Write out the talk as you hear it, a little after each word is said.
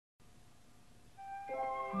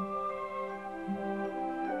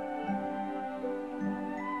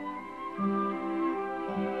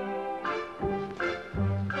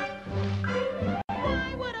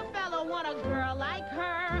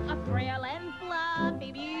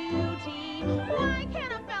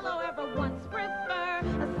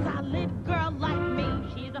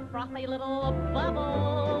frothy little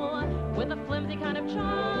bubble with a flimsy kind of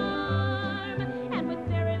charm, and with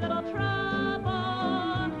very little trouble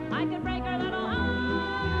I could break her little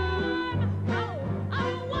arm.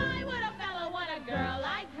 Oh, why would a fellow want a girl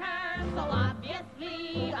like her, so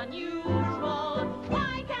obviously unusual?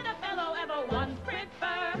 Why can't a fellow ever once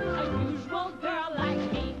prefer a usual girl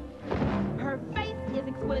like me? Her face is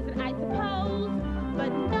exquisite, I suppose, but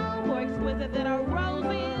no more exquisite than a rose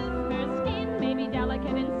is. Her skin may be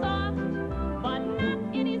delicate and soft, but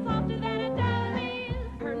not any softer than a dove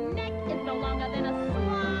is. Her neck is no longer than a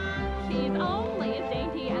swan. She's only as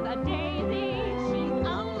dainty as a daisy. She's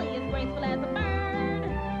only as graceful as a bird.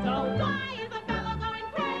 So why is a fellow going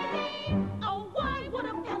crazy? Oh, why would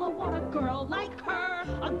a fellow want a girl like her?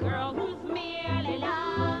 A girl who's merely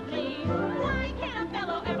lovely. Why can't a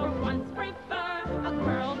fellow ever once prefer a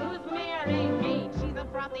girl who's merely me? She's a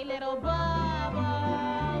frothy little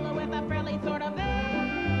bubble with a frilly sort of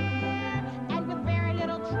air, and with very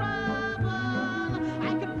little trouble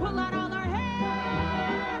I could pull out all her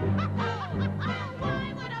hair.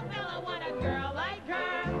 Why would a fellow want a girl like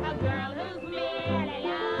her? A girl who's merely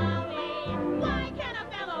lovely. Why can't a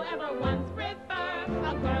fellow ever once prefer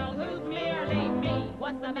a girl who's merely me?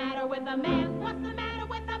 What's the matter with a man?